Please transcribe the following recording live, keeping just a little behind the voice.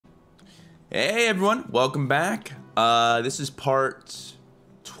Hey everyone, welcome back. This is part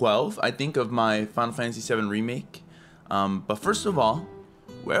 12, I think, of my Final Fantasy VII Remake. But first of all,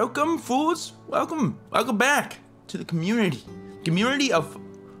 welcome fools, welcome back to the community. Community of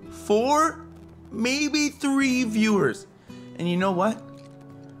 4, maybe 3 viewers. And you know what?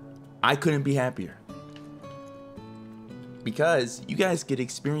 I couldn't be happier. Because you guys get to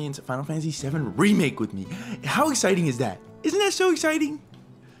experience Final Fantasy VII Remake with me. How exciting is that? Isn't that so exciting?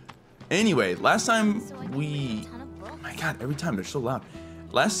 Anyway, last time we... Oh my god, every time they're so loud.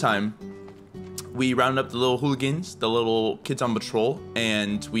 Last time, we rounded up the little hooligans, the little kids on patrol,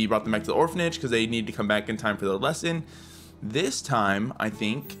 and we brought them back to the orphanage because they needed to come back in time for their lesson. This time, I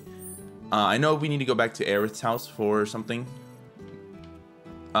think... I know we need to go back to Aerith's house for something.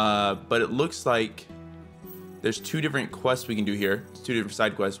 But it looks like there's 2 different quests we can do here. It's 2 different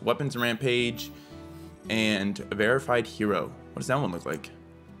side quests. Weapons and Rampage and a Verified Hero. What does that one look like?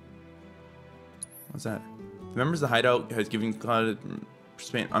 What's that? Members of the hideout has given Cloud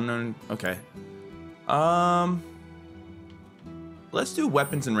unknown. Okay. Let's do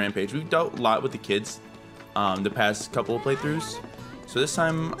Weapons and Rampage. We've dealt a lot with the kids the past couple of playthroughs. So this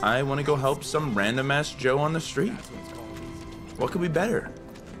time I want to go help some random ass Joe on the street. What could be better?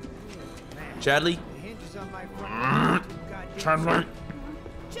 Chadley? Chadley?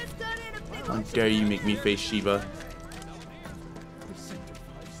 How dare you make me face Shiva?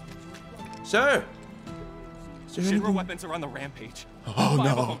 Sir! Shinra weapons are on the rampage. Oh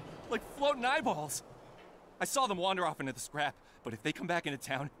no. Like floating eyeballs. I saw them wander off into the scrap, but if they come back into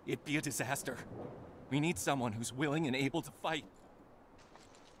town, it'd be a disaster. We need someone who's willing and able to fight.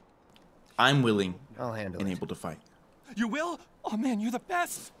 I'm willing I'll handle and it. able to fight. You will? Oh man, you're the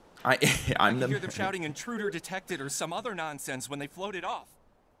best! I'm I the hear them shouting intruder detected or some other nonsense when they floated off.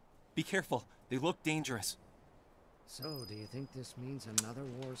 Be careful, they look dangerous. So, do you think this means another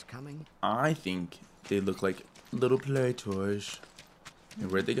war's coming? I think they look like little play toys.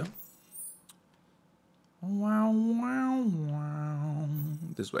 And where'd they go? Wow, wow, wow.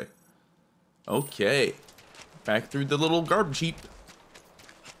 This way. Okay. Back through the little garbage heap.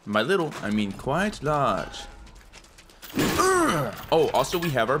 By little, I mean quite large. Oh, also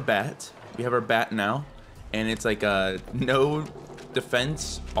we have our bat. We have our bat now. And it's like a no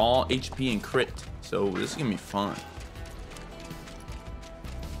defense, all HP and crit. So this is gonna be fun.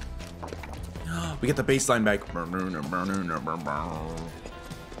 We get the baseline back.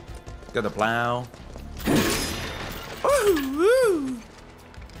 Got the plow.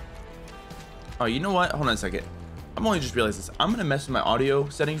 Oh, you know what? Hold on a second. I'm only just realized this. I'm gonna mess with my audio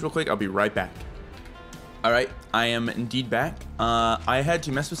settings real quick. I'll be right back. All right, I am indeed back. I had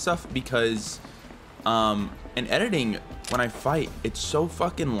to mess with stuff because in editing, when I fight, it's so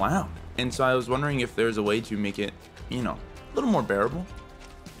fucking loud. And so I was wondering if there's a way to make it, you know, a little more bearable.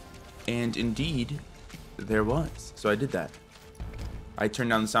 And indeed, there was. So I did that. I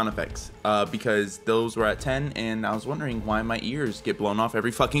turned down the sound effects because those were at 10, and I was wondering why my ears get blown off every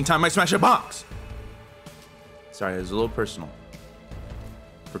fucking time I smash a box. Sorry, it was a little personal.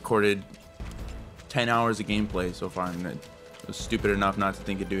 Recorded 10 hours of gameplay so far, and I was stupid enough not to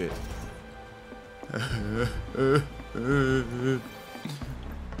think to do it.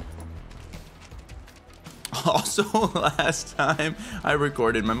 Also, last time I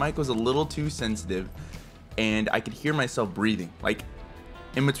recorded, my mic was a little too sensitive and I could hear myself breathing. Like,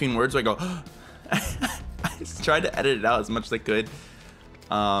 in between words, I go, I tried to edit it out as much as I could.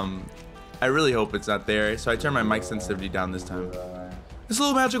 I really hope it's not there. So I turned my mic sensitivity down this time. This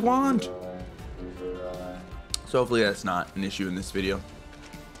little magic wand. So hopefully that's not an issue in this video.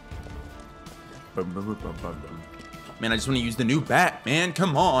 Man, I just want to use the new bat, man.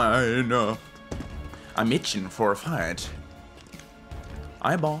 Come on. I'm itching for a fight.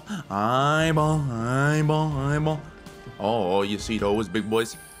 Eyeball, eyeball, eyeball, eyeball. Oh, you see those big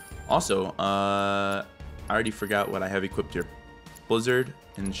boys? Also, I already forgot what I have equipped here. Blizzard,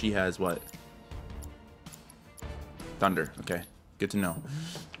 and she has what? Thunder. Okay, good to know.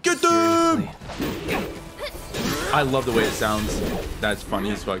 Get them! I love the way it sounds. That's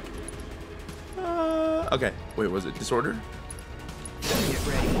funny as fuck. Okay, wait, was it disorder? Get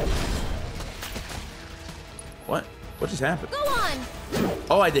ready. What? What just happened? Go on.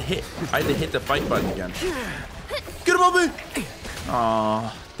 Oh, I had to hit the fight button again. Get him on me!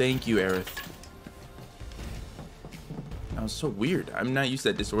 Aw, thank you, Aerith. That was so weird. I'm not used to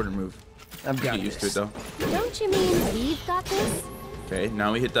that disorder move. I'm Get used to it though. Don't you mean we've got this? Okay,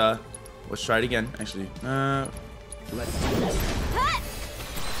 now we hit the. Let's try it again. Actually, Let's do this. Cut!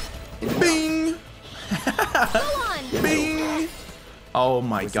 Bing! Go on. Bing! Oh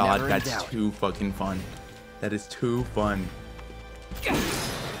my Was god, never in that's doubt. too fucking fun. That is too fun.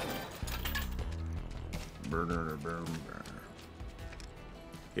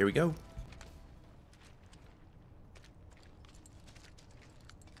 Here we go.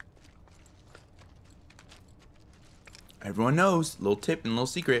 Everyone knows, little tip and little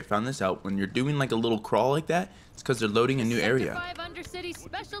secret, found this out. When you're doing like a little crawl like that, it's because they're loading a new area. 5 Undercity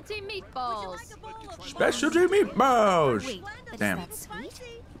specialty meatballs. Specialty meatballs! Wait, Damn. Is that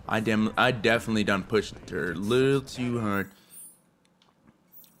sweet? I definitely done pushed her a little too hard.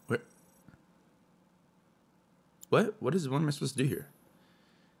 What am I supposed to do here?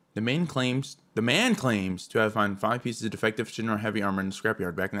 The man claims to have found 5 pieces of defective Shinra heavy armor in the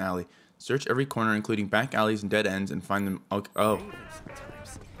scrapyard back in the alley. Search every corner, including back alleys and dead ends, and find them. Oh,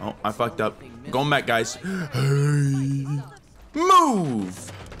 I fucked up. Going back, guys.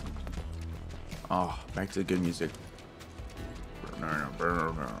 Move! Oh, back to the good music.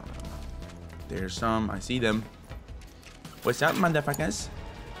 There's some. I see them. What's up, motherfuckers?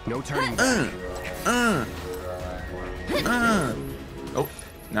 No turning back. Oh,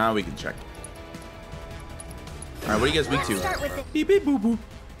 now we can check. All right, what are you guys weak to? Start with the Beep beep boop boop.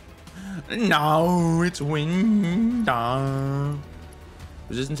 No, it's wind.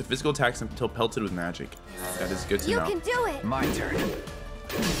 Resistant to physical attacks until pelted with magic. That is good to You know. can do it. My turn.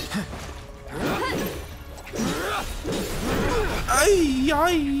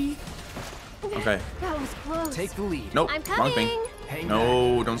 Ay. Okay. That was close. Take the lead. Nope. I'm Wrong coming. thing. Hang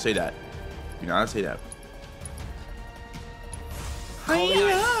No, don't say that. Do not say that.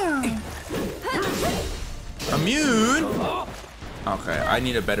 Immune. Okay, I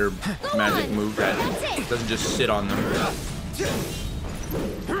need a better magic move that doesn't just sit on them.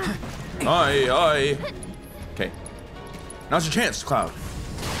 Aye. Okay. Now's your chance, Cloud.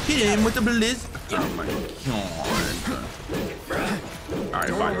 Hit him with the blizz. Oh my god. Alright,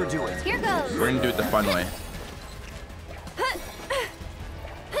 Don't fine. overdo it. Here goes. We're gonna do it the fun way.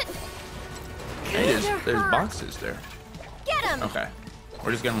 Hey, there's boxes there. Get him. Okay.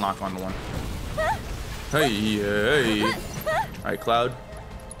 We're just gonna lock onto one. Hey. Alright, Cloud.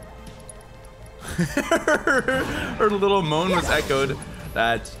 Her little moan was echoed.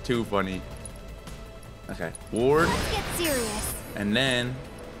 That's too funny. Okay. Ward. Let's get serious. And then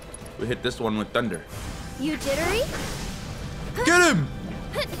we hit this one with thunder. You jittery? Get him!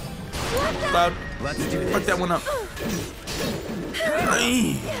 Cloud. Let's do this. Fuck that one up.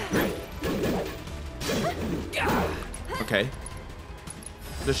 Aye. Okay.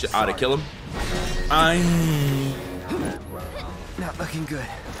 This shit ought to kill him. Aye. Not looking good.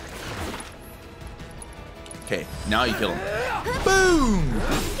 Okay, now you kill him. Boom!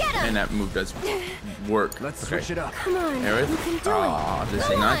 Get him. And that move does work. Let's Okay. switch it up. Come on. Aerith? You can do it. Aw, this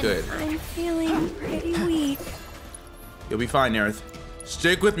is not good. I'm feeling pretty weak. You'll be fine, Aerith.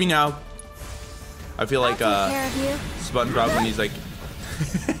 Stick with me now. I feel like I'll take care of you. SpongeBob when he's like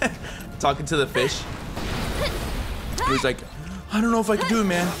talking to the fish. He's like, I don't know if I can do it,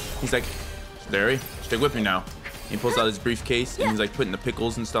 man. He's like, Larry, stick with me now. He pulls out his briefcase and he's like putting the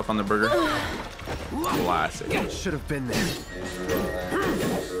pickles and stuff on the burger. Classic. Should have been there.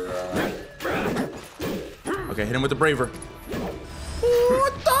 Okay, hit him with the braver.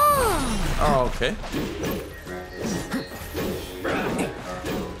 What the? Oh, okay.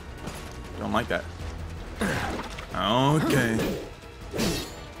 Don't like that. Okay.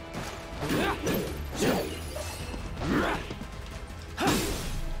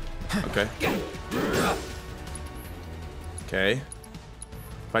 Okay. Okay.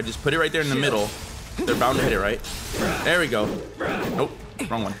 If I just put it right there in the middle, they're bound to hit it, right? There we go. Nope.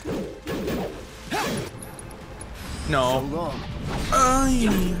 Wrong one. No. Long.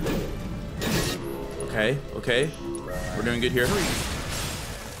 Ay. Okay. We're doing good here.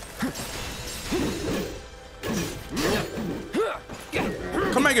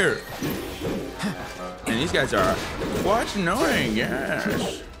 Come back here. And these guys are quite annoying,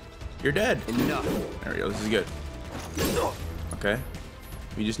 yes. You're dead. Enough. There we go, this is good. Okay.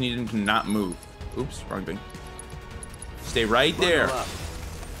 We just need him to not move. Oops, wrong thing. Stay right there. Buckle up.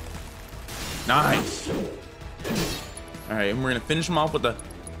 Nice. Alright, and we're gonna finish him off with the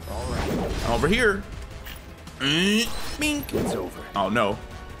All right. over here. Bink. It's over. Oh no.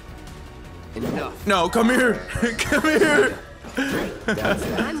 Enough. No, come here. Come here. That's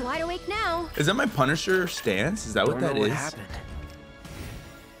that. I'm wide awake now. Is that my Punisher stance? Is that what Don't that know what is? happened.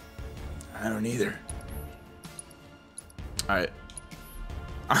 I don't either. Alright.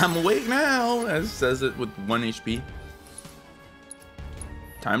 I'm awake now, as it says it with 1 HP.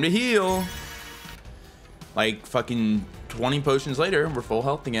 Time to heal. Like fucking 20 potions later, we're full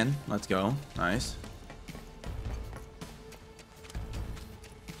health again. Let's go. Nice.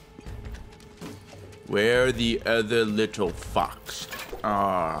 Where the other little fox?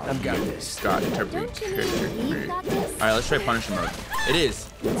 I've got this. Got it. Don't you mean we've got this? Alright, let's try Punisher mode. It is.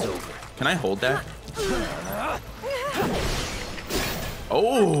 It's over. Can I hold that?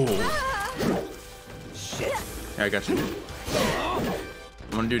 Oh! Shit. Yeah, I got you.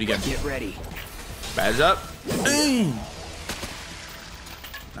 I'm gonna do it again. Get ready. Badge up. Ay.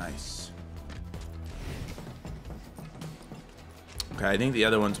 Nice. Okay, I think the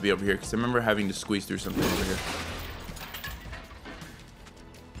other ones will be over here because I remember having to squeeze through something over here.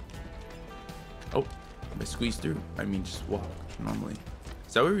 Oh, I squeeze through. I mean, just walk normally.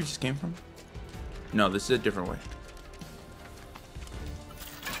 Is that where we just came from? No, this is a different way.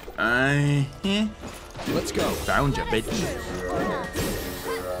 Let's go. Found you, bitch.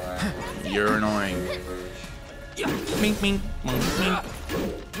 You're annoying. Mink, mink, mink, mink.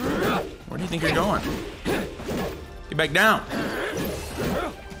 Where do you think you're going? Get back down.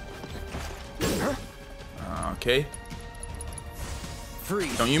 Okay.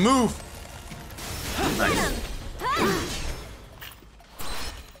 Freeze. Don't you move. Nice.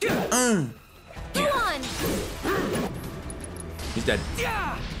 Go on. He's dead.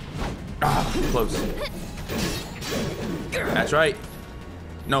 Ah, close. That's right.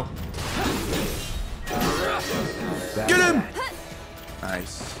 No. Get him!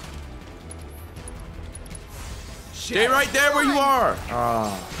 Nice. Stay right there where you are.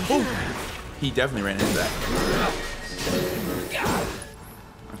 Oh. He definitely ran into that.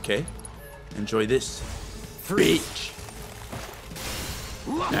 Okay. Enjoy this. Bitch.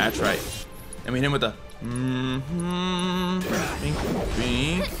 That's right. And we hit him with a bink,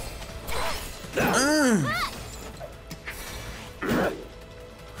 bink.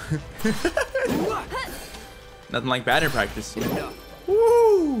 Nothing like batting practice.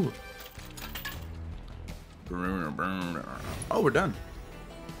 Woo! Oh, we're done.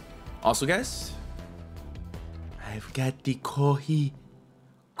 Also, guys, I've got the kohi.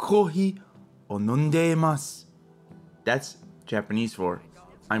 Kohi onondemasu. That's Japanese for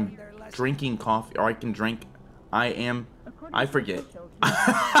I'm drinking coffee, or I can drink. I forget.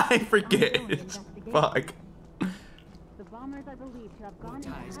 I forget. Fuck.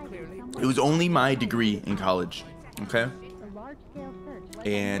 It was only my degree in college, okay?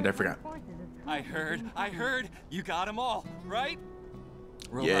 And I forgot. I heard. You got them all, right?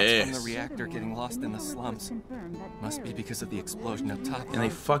 Robots Yes. from the reactor getting lost in the slums. Must be because of the explosion up top. And they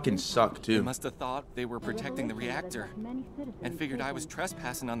fucking suck They too. must have thought they were protecting the reactor and figured I was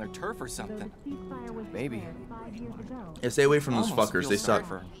trespassing on their turf or something. Maybe. Yeah, stay away from those Almost fuckers. feel They sorry suck.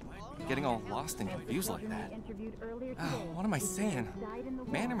 for getting all lost and confused like that. Oh, what am I saying?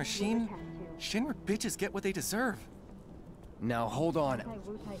 Man or machine? Shinra bitches get what they deserve. Now hold on.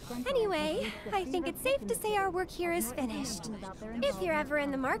 Anyway, I think it's safe to say our work here is finished. If you're ever in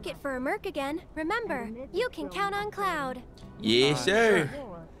the market for a merc again, remember, you can count on Cloud. Yes, sir.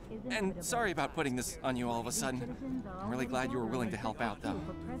 And sorry about putting this on you all of a sudden. I'm really glad you were willing to help out, though.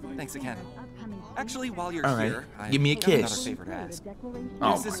 Thanks again. Actually, while you're All right, here, I give me a have another kiss. favor to ask. Oh.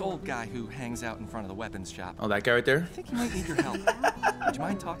 There's this old guy who hangs out in front of the weapons shop. Oh, that guy right there? I think he might need your help. Would you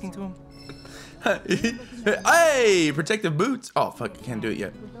mind talking to him? Hey, protective boots. Oh, fuck, I can't do it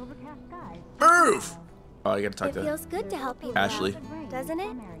yet. Move! Oh, I gotta talk It to feels good to help people Ashley. out, doesn't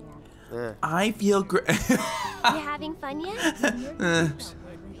it? I feel great. You having fun yet?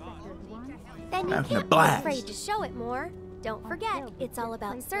 Then you Having a can't be blast. afraid to show it more. Don't forget, it's all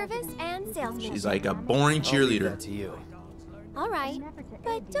about service and salesmanship. She's like a boring I'll leave cheerleader. that to you. All right,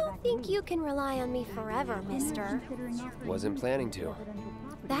 but don't think you can rely on me forever, mister. Wasn't planning to.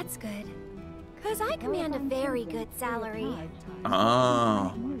 That's good. Because I command a very good salary.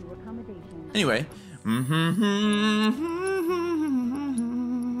 Oh. Anyway.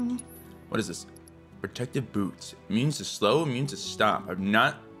 What is this? Protective boots. Immune to slow, immune to stop. I've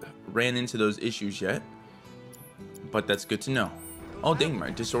not ran into those issues yet, but that's good to know. Oh dang, my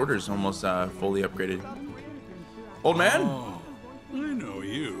disorder is almost fully upgraded. Old man? Oh, I know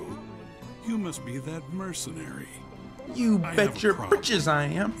you. You must be that mercenary. You I bet have a your problem. britches I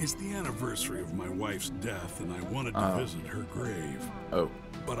am. It's the anniversary of my wife's death, and I wanted to visit her grave. Oh.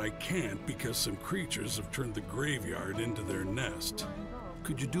 But I can't because some creatures have turned the graveyard into their nest.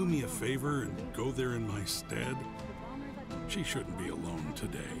 Could you do me a favor and go there in my stead? She shouldn't be alone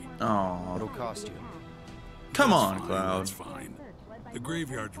today. Oh. What'll cost you? Come That's on, fine, Cloud. That's fine. The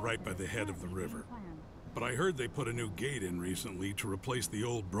graveyard's right by the head of the river. But I heard they put a new gate in recently to replace the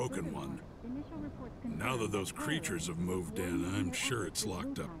old broken one. Now that those creatures have moved in, I'm sure it's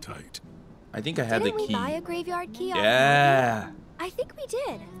locked up tight. I think I have the Didn't we buy a key. graveyard key? Yeah. I think we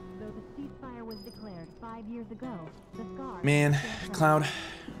did. Man, Cloud.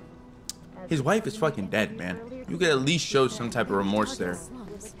 His wife is fucking dead, man. you could at least show some type of remorse there.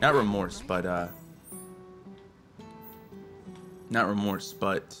 Not remorse, but not remorse,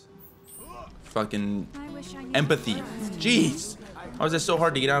 but fucking empathy. Jeez, how is that so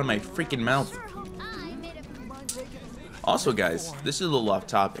hard to get out of my freaking mouth? Also, guys, this is a little off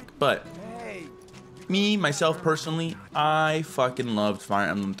topic, but me, myself, personally, I fucking loved Fire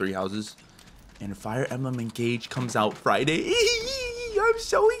Emblem Three Houses. And Fire Emblem Engage comes out Friday. I'm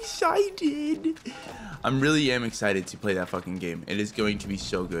so excited. I really am excited to play that fucking game. It is going to be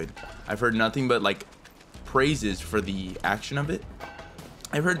so good. I've heard nothing but like praises for the action of it.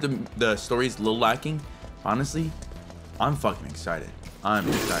 I've heard the story is a little lacking. Honestly, I'm fucking excited. I'm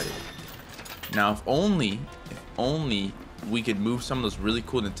excited. Now, if only we could move some of those really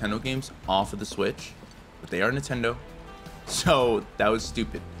cool Nintendo games off of the Switch, but they are Nintendo, so that was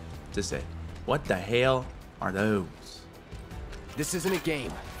stupid to say. What the hell are those? This isn't a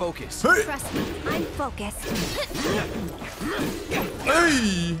game. Focus. Hey! Trust me, I'm focused.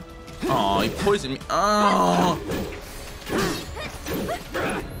 Hey! Oh, he poisoned me. Oh.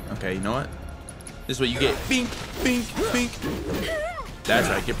 Okay, you know what? This is what you get. Bink, bink, bink. That's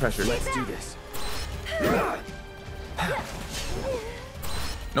right. Get pressure. Let's do this.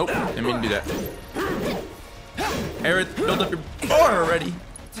 Nope. Didn't mean to do that. Aerith, build up your bar already.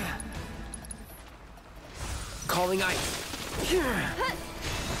 Calling ice.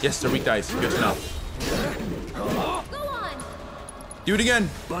 Yes, they're weak dice. Good to know. Go on. Do it again.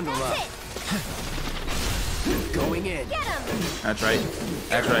 Bundle up. Going in. Get him. That's right.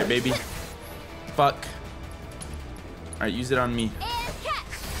 That's right, baby. Fuck. Alright, use it on me. And catch.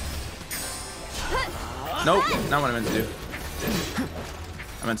 Nope, not what I meant to do.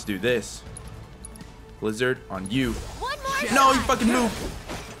 I meant to do this. Blizzard on you. One more. No, you fucking move.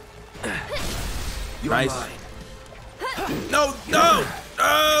 You're Nice. mine. No, no,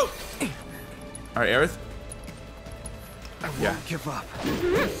 no. Alright, Aerith. I won't Yeah. give up.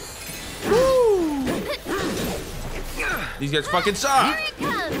 These guys fucking suck. Here it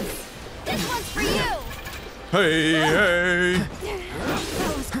comes. This one's for you. Hey, hey.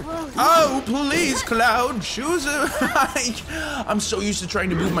 That was close. Oh, please, Cloud. Choose a. I'm so used to trying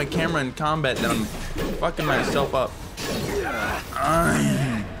to move my camera in combat that I'm fucking myself up.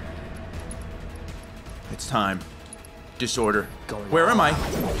 It's time. Disorder. Where am I?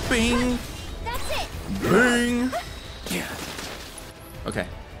 Bing. That's it. Bing. Okay.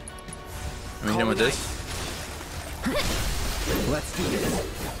 Let me hit him with this. Let's do this.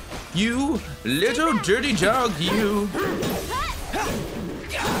 You little dirty dog, you.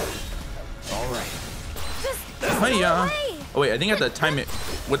 All right. Hiya. Oh wait, I think I have to time it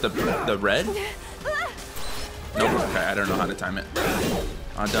with the red. Nope. Okay, I don't know how to time it.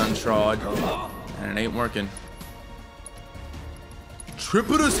 I done tried, and it ain't working.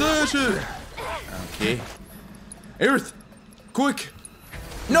 Triple assassin. Okay. Aerith, quick.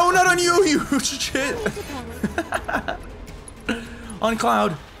 No, not on you, you shit. On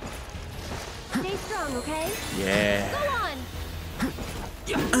Cloud. Stay strong, okay? Yeah.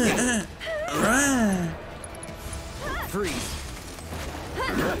 Go on. Alright. Freeze.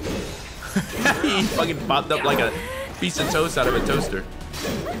 He fucking popped up like a piece of toast out of a toaster.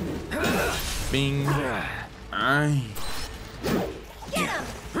 Bing. Aye. Get him.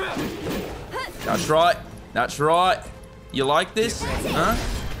 That's right. That's right. You like this? Huh?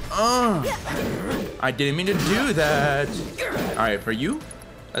 I didn't mean to do that. Alright, for you,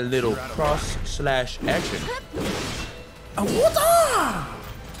 a little cross/action. What?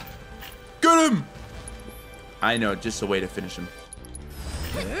 Get him! I know, just a way to finish him.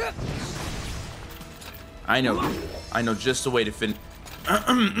 I know, just a way to finish.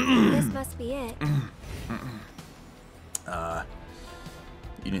 This must be it.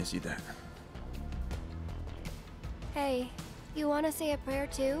 You didn't see that. Hey, you want to say a prayer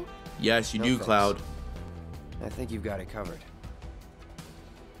too? Yes, you No do, thanks. Cloud. I think you've got it covered.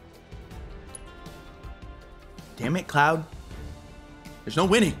 Damn it, Cloud. There's no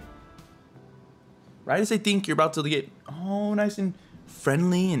winning. Right as I think you're about to get nice and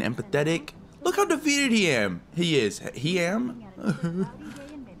friendly and empathetic. Look how defeated he is. He am?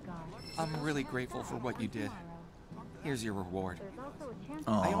 I'm really grateful for what you did. Here's your reward.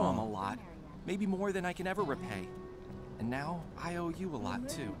 Aw. I owe him a lot. Maybe more than I can ever repay. And now, I owe you a lot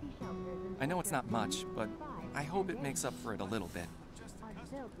too. I know it's not much, but I hope it makes up for it a little bit.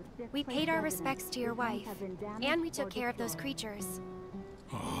 We paid our respects to your wife, and we took care of those creatures.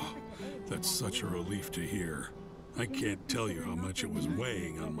 Oh, that's such a relief to hear. I can't tell you how much it was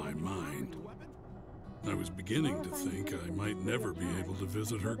weighing on my mind. I was beginning to think I might never be able to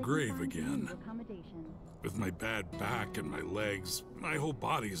visit her grave again. With my bad back and my legs, my whole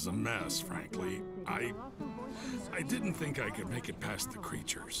body's a mess, frankly. I didn't think I could make it past the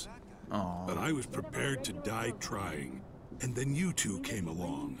creatures. Oh. But I was prepared to die trying. And then you two came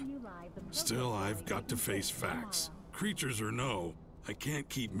along. Still, I've got to face facts. Creatures or no, I can't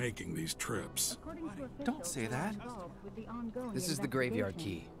keep making these trips. Don't say that. This is the graveyard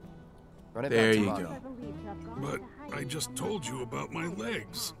key. Run it There back to you Bobby. go. But I just told you about my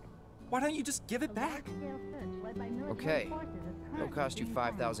legs. Why don't you just give it back? Okay. It'll cost you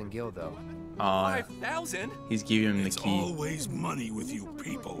 5,000 gil, though. 5,000? He's giving him the It's key. always money with you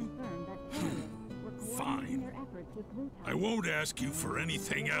people. Fine. I won't ask you for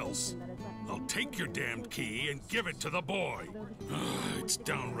anything else. I'll take your damned key and give it to the boy. It's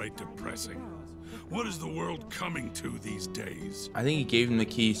downright depressing. What is the world coming to these days? I think he gave him the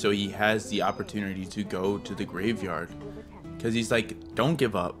key so he has the opportunity to go to the graveyard. Because he's like, don't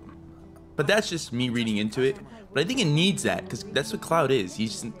give up. But that's just me reading into it. But I think it needs that, because that's what Cloud is.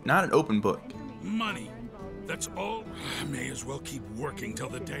 He's not an open book. Money. That's all. I may as well keep working till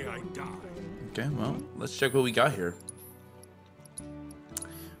the day I die. Okay, well, let's check what we got here.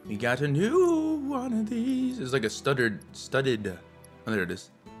 We got a new one of these. It's like a studded. Oh, there it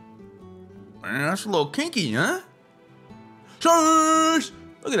is. Man, that's a little kinky, huh? Shush!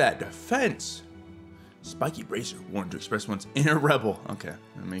 Look at that defense. Spiky bracer worn to express one's inner rebel. Okay,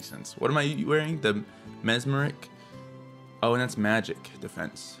 that makes sense. What am I wearing? The mesmeric. Oh, and that's magic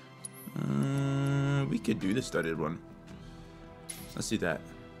defense. We could do the studded one. Let's do that.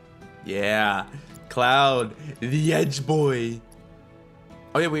 Yeah, Cloud, the Edge Boy.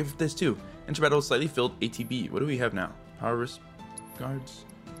 Oh yeah, we have this too. Enter battle slightly filled ATB. What do we have now? Power wrist guards.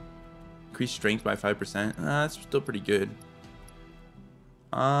 Increased strength by 5%. That's still pretty good.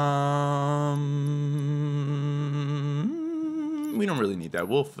 We don't really need that.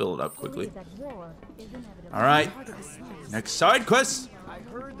 We'll fill it up quickly. All right. Next side quest.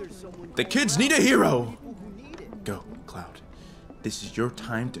 The kids need a hero. Go, Cloud. This is your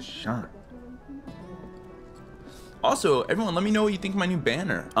time to shine. Also, everyone, let me know what you think of my new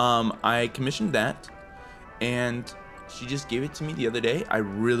banner. I commissioned that, and she just gave it to me the other day. I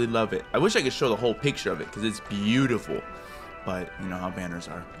really love it. I wish I could show the whole picture of it because it's beautiful. But you know how banners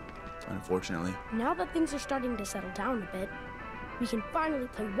are, unfortunately. Now that things are starting to settle down a bit, we can finally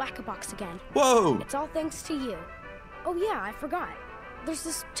play Whack-A-Box again. Whoa! It's all thanks to you. Oh yeah, I forgot. There's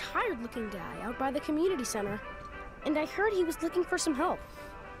this tired-looking guy out by the community center, and I heard he was looking for some help.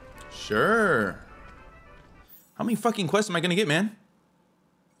 Sure. How many fucking quests am I gonna get, man?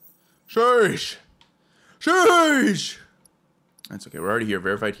 Sheesh! Sheesh! That's okay, we're already here.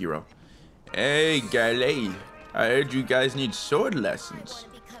 Verified hero. Hey, Galley. I heard you guys need sword lessons.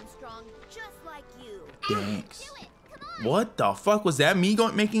 Thanks. What the fuck? Was that me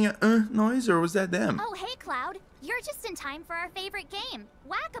making a noise, or was that them? Oh, hey, Cloud. You're just in time for our favorite game,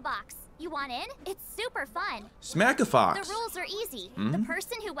 Whack-A-Box. You want in? It's super fun. Smack-A-Fox. The rules are easy. The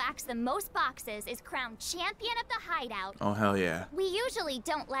person who whacks the most boxes is crowned champion of the hideout. Oh, hell yeah. We usually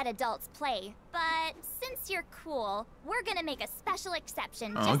don't let adults play, but since you're cool, we're gonna make a special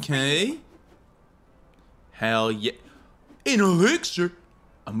exception. Just for you. Okay. Hell yeah. An elixir.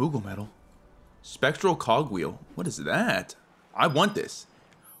 A Moogle medal. Spectral cogwheel. What is that? I want this.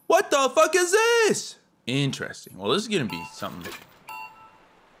 What the fuck is this? Interesting. Well, this is gonna be something.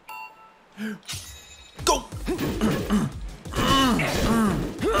 Go!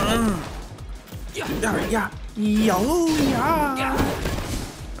 Yeah.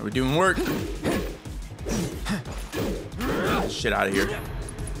 Are we doing work? Shit out of here.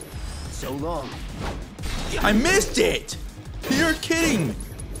 So long. I missed it! You're kidding!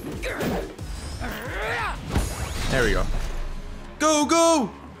 There we go. Go,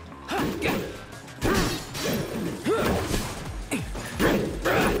 go!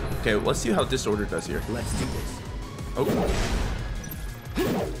 Okay, let's see how Disorder does here. Let's do this. Oh.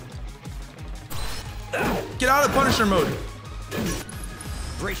 Get out of Punisher mode!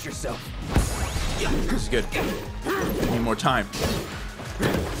 Brace yourself. This is good. Need more time.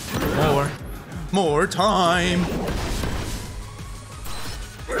 More time!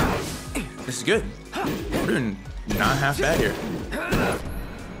 This is good. We're doing not half bad here.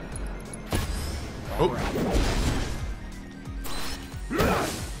 Oh.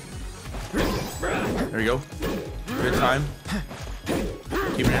 There we go. Good time.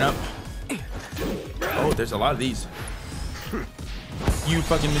 Keeping it up. Oh, there's a lot of these. You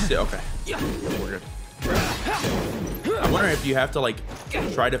fucking missed it. Okay. We're good. I wonder if you have to like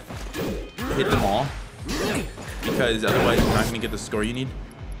try to hit them all, because otherwise you're not gonna get the score you need.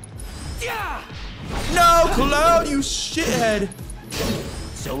 No, Cloud, you shithead.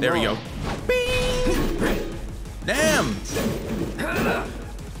 There we go. Bing! Damn.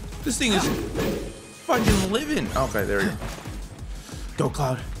 This thing is fucking living. Okay, there we go. Go,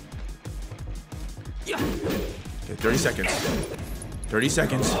 Cloud. Okay, 30 seconds. 30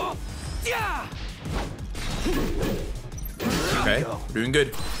 seconds. Okay, we're doing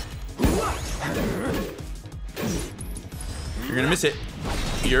good. You're gonna miss it.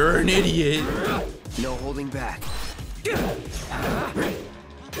 You're an idiot. No holding back.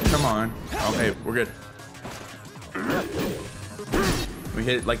 Come on. Okay, we're good. We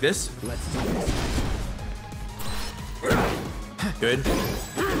hit it like this. Let's do this. Good.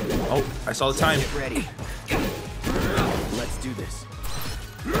 Oh, I saw the time. Get ready. Let's do this.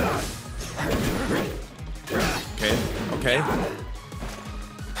 Okay, okay.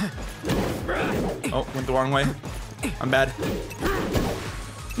 Oh, went the wrong way. I'm bad.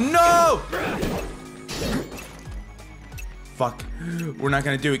 No! Fuck. We're not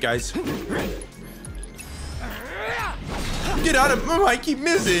gonna do it, guys. Get out of... Oh, I keep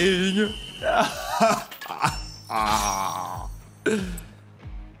missing.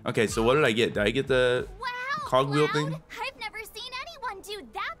 Okay, so what did I get? Did I get the cogwheel thing? I've never seen anyone do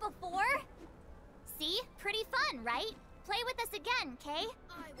that before. See? Pretty fun, right? Play with us again, Kay?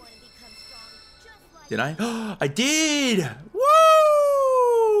 I want to become strong just like... Did I? I did! Woo!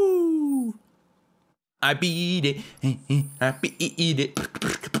 I beat it. I beat it.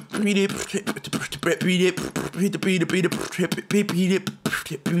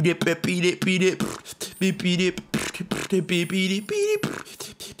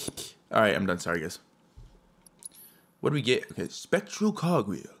 Alright, I'm done. Sorry, guys. What do we get? Okay, spectral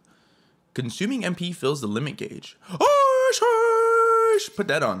cogwheel. Consuming MP fills the limit gauge. Oh, put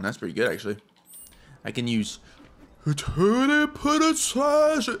that on. That's pretty good, actually. I can use...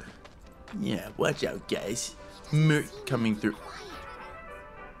 Yeah, watch out, guys. Merc coming through.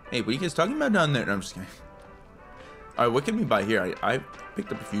 Hey, what are you guys talking about down there? No, I'm just kidding. Alright, what can we buy here? I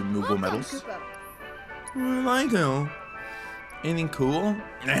picked up a few Moogle medals. I like them. Anything cool?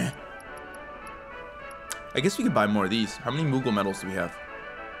 Nah. I guess we could buy more of these. How many Moogle medals do we have?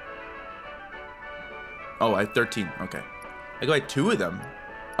 Oh, I have 13. Okay. I can buy 2 of them.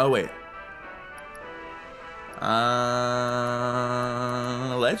 Oh, wait.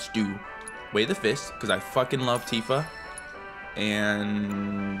 Let's do Way the Fist, because I fucking love Tifa.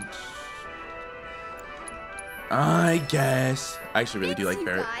 And I guess I actually really do like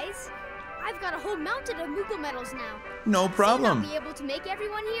Barret. Guys, I've got a whole mountain of Moogle medals now. No problem. I'll be able to make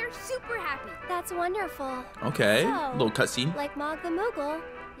everyone here super happy. That's wonderful. Okay, So, little cutscene. Like Mog the Moogle,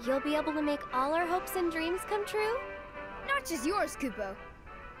 you'll be able to make all our hopes and dreams come true? Not just yours, Kupo.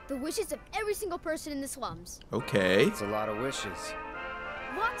 The wishes of every single person in the slums. Okay. It's a lot of wishes.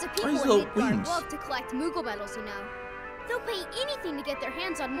 Lots of Why people is in little Midgard wings? love to collect Moogle medals, you know. They'll pay anything to get their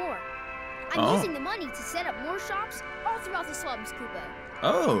hands on more. I'm Oh. using the money to set up more shops all throughout the slums, Kupo.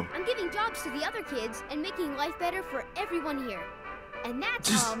 Oh. I'm giving jobs to the other kids and making life better for everyone here. And that's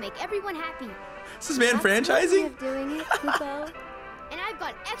how I'll make everyone happy. Is this man That's one way franchising? of doing it, Kupo. And I've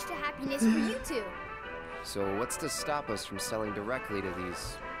got extra happiness for you too. So what's to stop us from selling directly to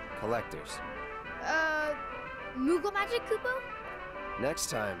these collectors? Moogle magic, Kupo? Next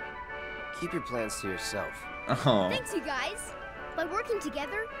time, keep your plans to yourself. Oh. Thanks, you guys. By working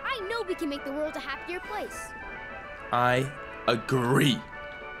together, I know we can make the world a happier place. I agree.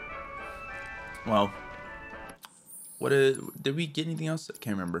 Well, did we get anything else? I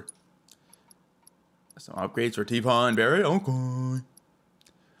can't remember. Some upgrades for Tifa and Barret. Okay.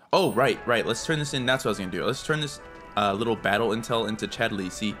 Oh, right. Let's turn this in. That's what I was gonna do. Let's turn this little battle intel into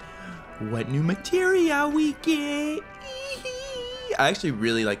Chadley. See what new materia we get. I actually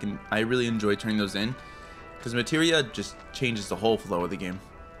really like, and I really enjoy turning those in, because materia just changes the whole flow of the game.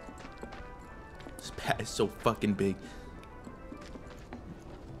 This pat is so fucking big.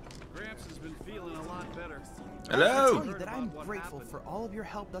 Gramps has been feeling a lot better. Hello. Tell you that I'm grateful for all of your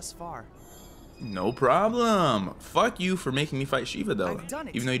help thus far. No problem. Fuck you for making me fight Shiva, though. I've done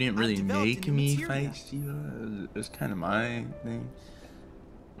it. Even though you didn't I've really developed make a new me materia. fight Shiva, it was kind of my thing.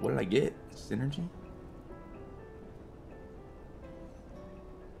 What did I get? Synergy?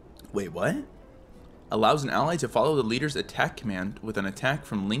 Wait, what? Allows an ally to follow the leader's attack command with an attack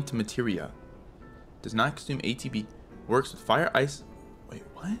from linked materia. Does not consume ATB. Works with fire, ice. Wait,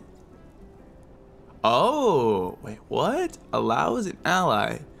 what? Oh, wait, what? Allows an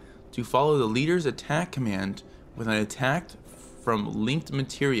ally to follow the leader's attack command with an attack from linked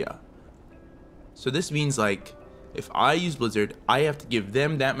materia. So this means, like, if I use Blizzard, I have to give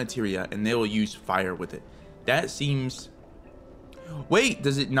them that materia and they will use fire with it. That seems... Wait,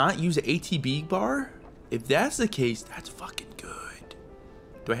 does it not use an ATB bar? If that's the case, that's fucking good.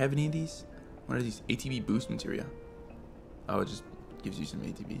 Do I have any of these? What are these? ATB boost materia. Oh, it just gives you some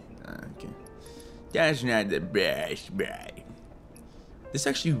ATB. Okay. That's not the best, right? This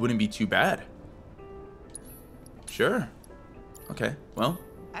actually wouldn't be too bad. Sure. Okay, well.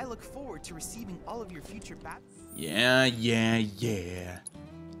 I look forward to receiving all of your future bat. Yeah.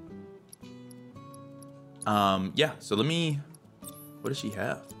 Yeah, so let me, what does she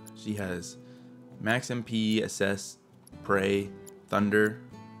have? She has max MP, assess, pray, thunder.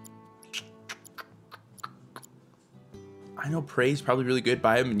 I know pray's probably really good, but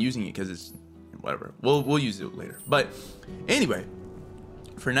I haven't been using it because it's whatever. We'll use it later. But anyway,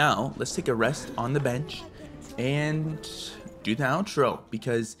 for now, let's take a rest on the bench and do the outro,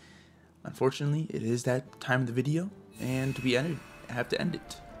 because unfortunately it is that time of the video and we have to end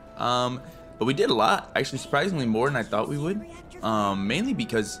it. But we did a lot, actually surprisingly more than I thought we would, mainly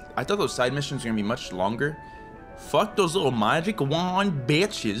because I thought those side missions were gonna be much longer. Fuck those little magic wand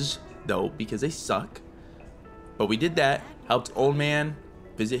bitches though, because they suck. But we did that, helped old man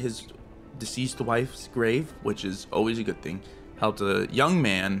visit his deceased wife's grave, which is always a good thing. Helped a young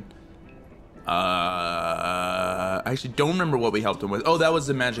man. I actually don't remember what we helped him with. Oh, that was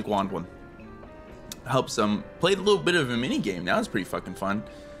the magic wand one. Helped some, played a little bit of a mini game. That was pretty fucking fun.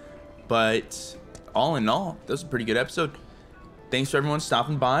 But all in all, that was a pretty good episode. Thanks for everyone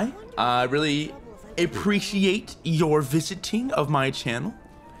stopping by. I really appreciate your visiting of my channel.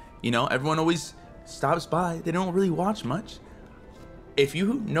 You know, everyone always stops by. They don't really watch much. If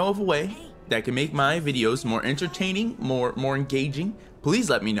you know of a way that can make my videos more entertaining, more engaging, please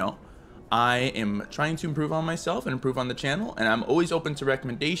let me know. I am trying to improve on myself and improve on the channel, and I'm always open to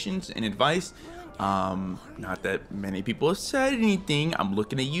recommendations and advice. Not that many people have said anything. I'm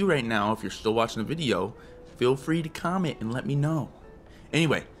looking at you right now. If you're still watching the video, feel free to comment and let me know.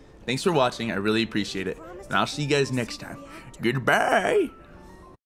 Anyway, thanks for watching. I really appreciate it, and I'll see you guys next time. Goodbye.